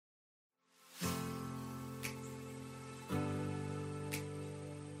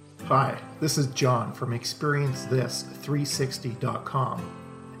Hi, this is John from ExperienceThis360.com,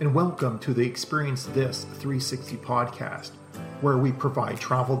 and welcome to the Experience This 360 podcast, where we provide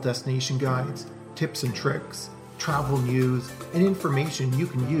travel destination guides, tips and tricks, travel news, and information you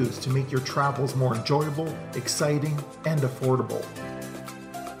can use to make your travels more enjoyable, exciting, and affordable.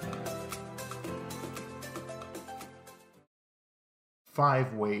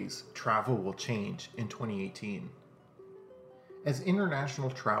 Five ways travel will change in 2018. As international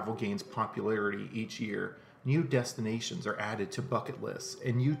travel gains popularity each year, new destinations are added to bucket lists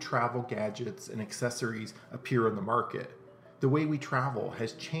and new travel gadgets and accessories appear on the market. The way we travel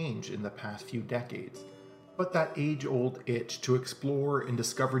has changed in the past few decades, but that age-old itch to explore and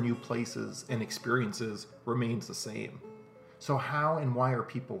discover new places and experiences remains the same. So how and why are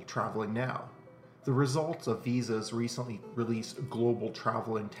people traveling now? The results of Visa's recently released Global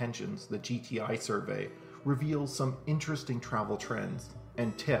Travel Intentions, the GTI survey, reveals some interesting travel trends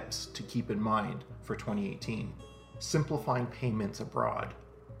and tips to keep in mind for 2018. Simplifying payments abroad.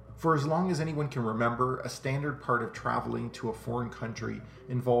 For as long as anyone can remember, a standard part of traveling to a foreign country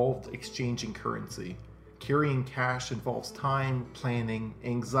involved exchanging currency. Carrying cash involves time, planning,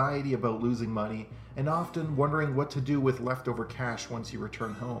 anxiety about losing money, and often wondering what to do with leftover cash once you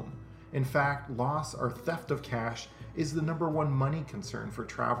return home. In fact, loss or theft of cash is the number one money concern for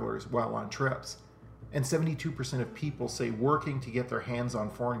travelers while on trips. And 72% of people say working to get their hands on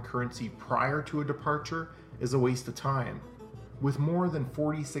foreign currency prior to a departure is a waste of time. With more than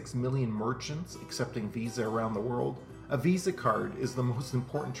 46 million merchants accepting Visa around the world, a Visa card is the most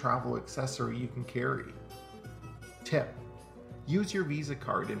important travel accessory you can carry. Tip: use your Visa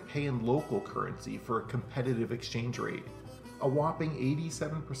card and pay in local currency for a competitive exchange rate. A whopping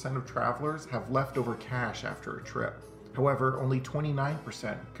 87% of travelers have leftover cash after a trip. However, only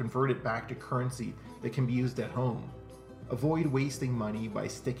 29% convert it back to currency that can be used at home. Avoid wasting money by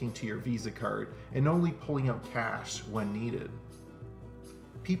sticking to your Visa card and only pulling out cash when needed.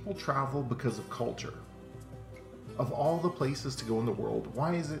 People travel because of culture. Of all the places to go in the world,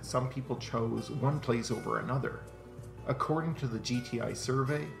 why is it some people chose one place over another? According to the GTI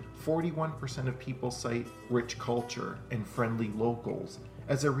survey, 41% of people cite rich culture and friendly locals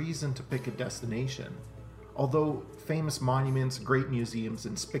as a reason to pick a destination. Although famous monuments, great museums,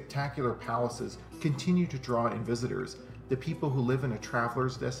 and spectacular palaces continue to draw in visitors, the people who live in a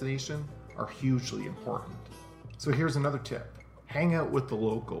traveler's destination are hugely important. So here's another tip. Hang out with the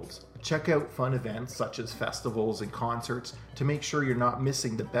locals. Check out fun events such as festivals and concerts to make sure you're not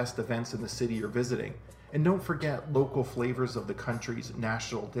missing the best events in the city you're visiting. And don't forget local flavors of the country's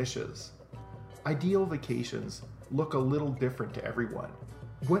national dishes. Ideal vacations look a little different to everyone.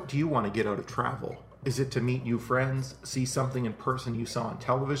 What do you want to get out of travel? Is it to meet new friends, see something in person you saw on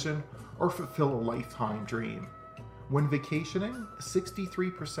television, or fulfill a lifetime dream? When vacationing,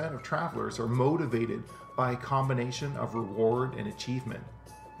 63% of travelers are motivated by a combination of reward and achievement.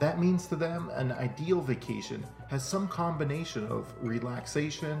 That means to them an ideal vacation has some combination of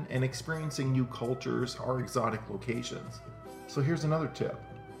relaxation and experiencing new cultures or exotic locations. So here's another tip.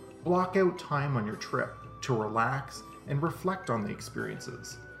 Block out time on your trip to relax and reflect on the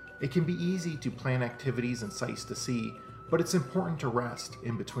experiences. It can be easy to plan activities and sights to see, but it's important to rest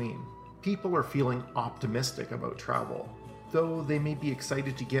in between. People are feeling optimistic about travel. Though they may be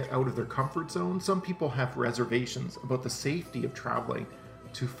excited to get out of their comfort zone, some people have reservations about the safety of traveling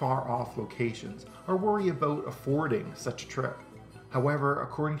to far-off locations or worry about affording such a trip. However,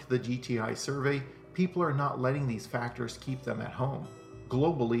 according to the GTI survey, people are not letting these factors keep them at home.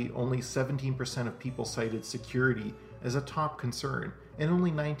 Globally, only 17% of people cited security as a top concern, and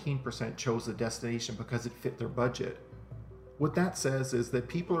only 19% chose a destination because it fit their budget. What that says is that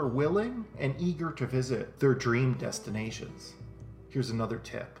people are willing and eager to visit their dream destinations. Here's another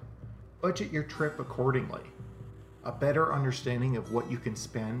tip. Budget your trip accordingly. A better understanding of what you can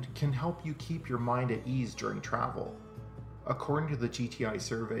spend can help you keep your mind at ease during travel. According to the GTI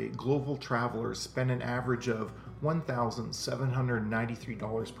survey, global travelers spend an average of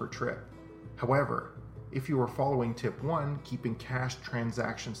 $1,793 per trip. However, if you are following tip 1, keeping cash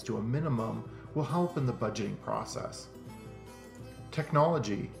transactions to a minimum will help in the budgeting process.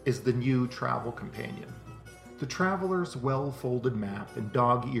 Technology is the new travel companion. The traveler's well-folded map and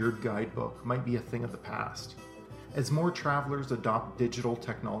dog-eared guidebook might be a thing of the past. As more travelers adopt digital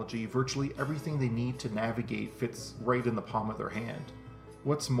technology, virtually everything they need to navigate fits right in the palm of their hand.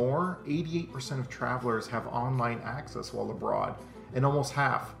 What's more, 88% of travelers have online access while abroad, and almost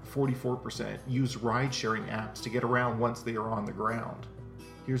half, 44%, use ride-sharing apps to get around once they are on the ground.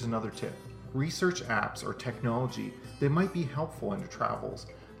 Here's another tip. Research apps or technology that might be helpful in your travels.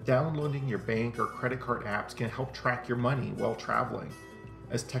 Downloading your bank or credit card apps can help track your money while traveling.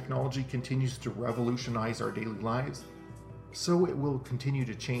 As technology continues to revolutionize our daily lives, so it will continue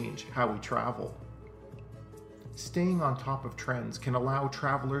to change how we travel. Staying on top of trends can allow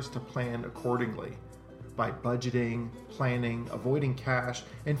travelers to plan accordingly. By budgeting, planning, avoiding cash,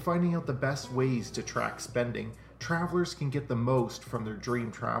 and finding out the best ways to track spending, travelers can get the most from their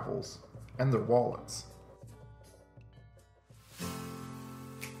dream travels and their wallets.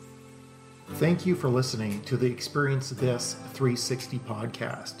 Thank you for listening to the Experience This 360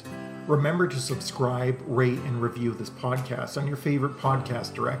 podcast. Remember to subscribe, rate, and review this podcast on your favorite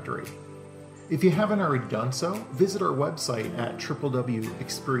podcast directory. If you haven't already done so, visit our website at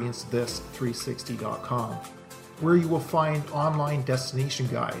www.experiencethis360.com, where you will find online destination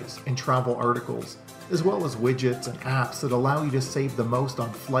guides and travel articles, as well as widgets and apps that allow you to save the most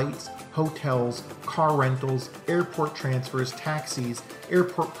on flights, hotels, car rentals, airport transfers, taxis,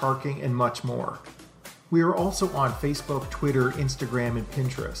 airport parking, and much more. We are also on Facebook, Twitter, Instagram, and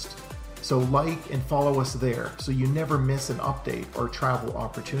Pinterest. So like and follow us there so you never miss an update or travel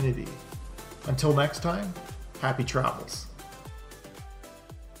opportunity. Until next time, happy travels.